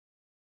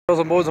Boys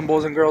and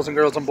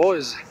girls and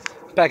boys.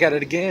 Back at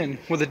it again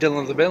with the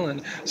Dylan of the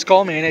Billin.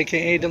 Skull Man,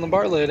 aka Dylan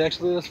Bartlett.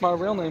 Actually, that's my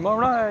real name.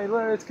 Alright,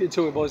 let's get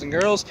to it, boys and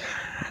girls.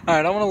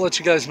 Alright, I want to let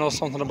you guys know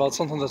something about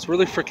something that's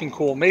really freaking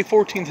cool. May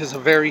 14th is a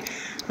very,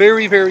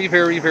 very, very,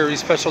 very, very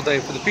special day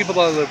for the people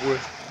that I live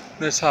with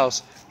in this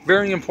house.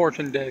 Very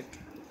important day.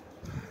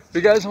 If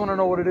you guys want to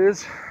know what it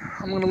is,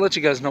 I'm going to let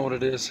you guys know what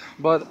it is.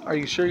 But are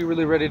you sure you're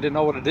really ready to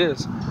know what it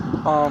is?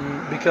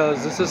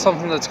 Because this is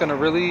something that's going to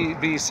really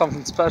be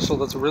something special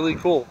that's really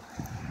cool.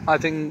 I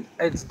think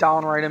it's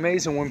downright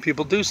amazing when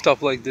people do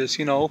stuff like this,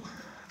 you know.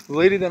 The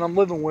lady that I'm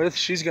living with,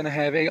 she's going to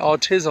have a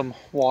autism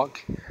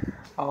walk.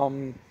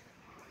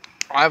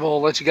 I will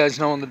let you guys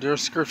know in the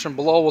description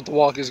below what the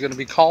walk is going to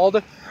be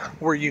called,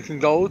 where you can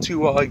go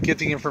to get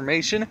the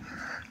information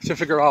to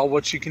figure out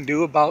what you can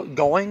do about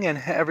going and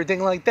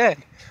everything like that.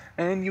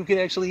 And you can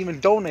actually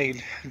even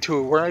donate to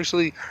it. We're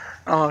actually,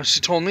 she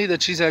told me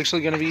that she's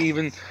actually going to be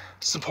even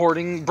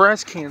supporting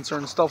breast cancer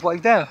and stuff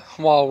like that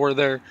while we're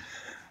there.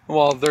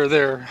 While they're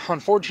there.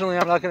 Unfortunately,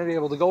 I'm not going to be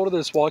able to go to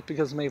this walk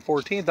because May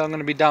 14th I'm going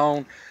to be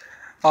down,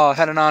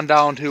 heading on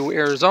down to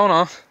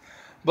Arizona.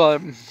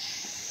 But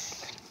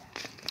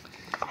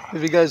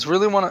if you guys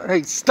really want to,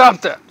 hey,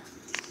 stop that,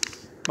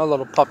 my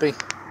little puppy.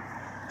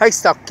 Hey,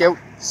 stop, cute.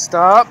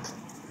 Stop.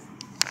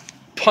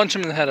 Punch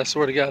him in the head, I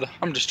swear to God.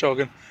 I'm just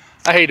joking.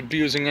 I hate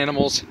abusing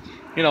animals.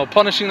 You know,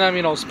 punishing them,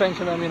 you know,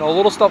 spanking them, you know,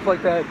 little stuff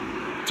like that.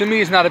 To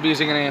me, is not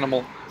abusing an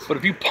animal. But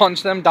if you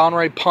punch them,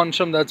 downright punch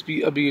them, that's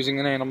abusing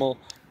an animal.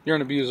 You're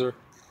an abuser. If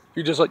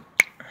you're just like,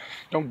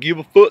 don't give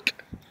a fuck,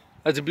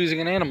 that's abusing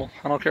an animal.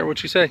 I don't care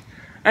what you say.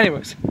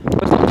 Anyways,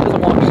 this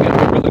walk is going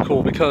to be really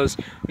cool because,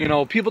 you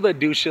know, people that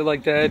do shit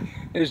like that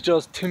is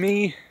just, to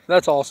me,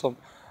 that's awesome.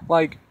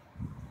 Like,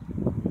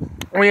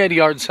 we had a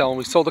yard sale and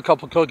we sold a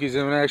couple cookies,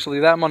 and actually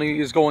that money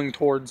is going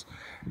towards,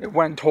 it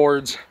went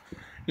towards,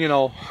 you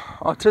know,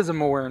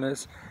 autism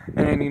awareness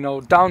and, you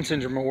know, Down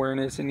syndrome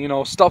awareness and, you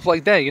know, stuff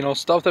like that, you know,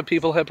 stuff that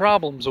people have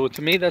problems with.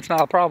 To me, that's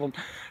not a problem.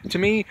 To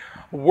me,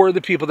 we're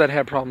the people that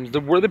have problems.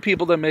 We're the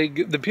people that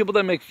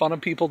make fun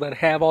of people that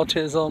have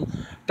autism,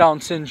 Down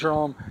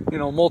syndrome, you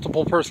know,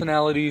 multiple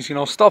personalities, you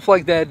know, stuff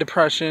like that,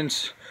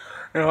 depressions,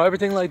 you know,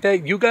 everything like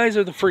that. You guys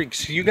are the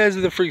freaks. You guys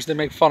are the freaks that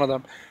make fun of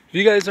them. If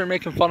you guys are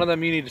making fun of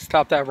them, you need to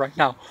stop that right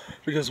now.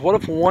 Because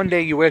what if one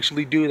day you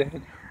actually do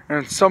that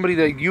and somebody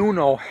that you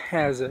know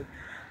has it?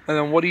 And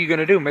then what are you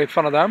going to do? Make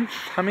fun of them?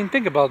 I mean,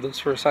 think about this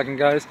for a second,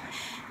 guys.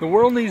 The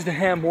world needs to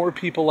have more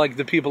people like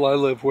the people I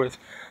live with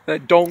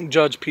that don't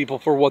judge people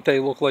for what they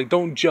look like.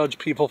 Don't judge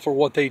people for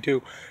what they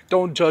do.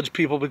 Don't judge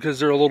people because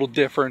they're a little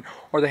different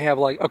or they have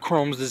like a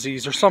Crohn's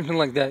disease or something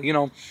like that. You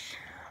know,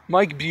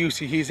 Mike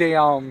Busey, he's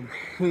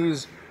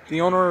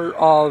the owner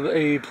of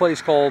a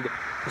place called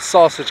the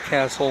Sausage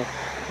Castle,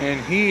 and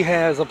he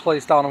has a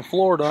place down in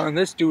Florida, and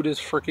this dude is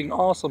freaking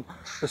awesome.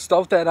 The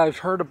stuff that I've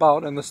heard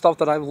about and the stuff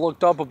that I've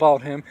looked up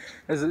about him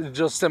is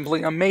just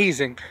simply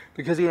amazing,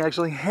 because he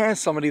actually has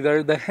somebody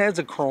there that has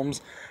a Crohn's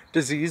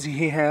disease.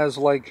 He has,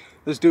 like,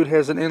 this dude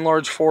has an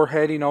enlarged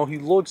forehead, you know, he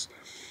looks,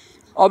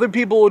 other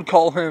people would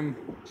call him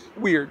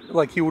weird,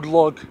 like he would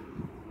look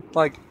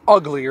like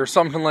ugly or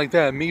something like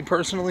that. Me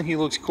personally, he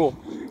looks cool.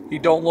 He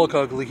don't look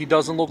ugly. He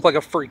doesn't look like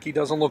a freak. He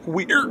doesn't look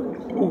weird.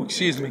 Oh,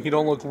 excuse me. He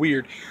don't look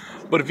weird.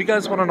 But if you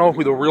guys want to know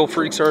who the real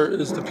freaks are,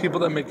 is the people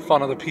that make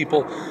fun of the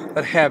people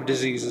that have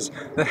diseases,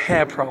 that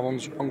have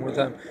problems wrong with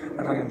them.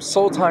 And I am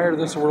so tired of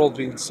this world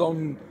being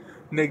so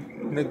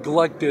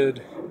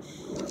neglected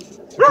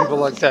for people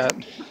like that.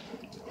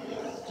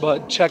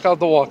 But check out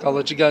the walk. I'll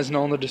let you guys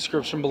know in the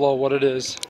description below what it is.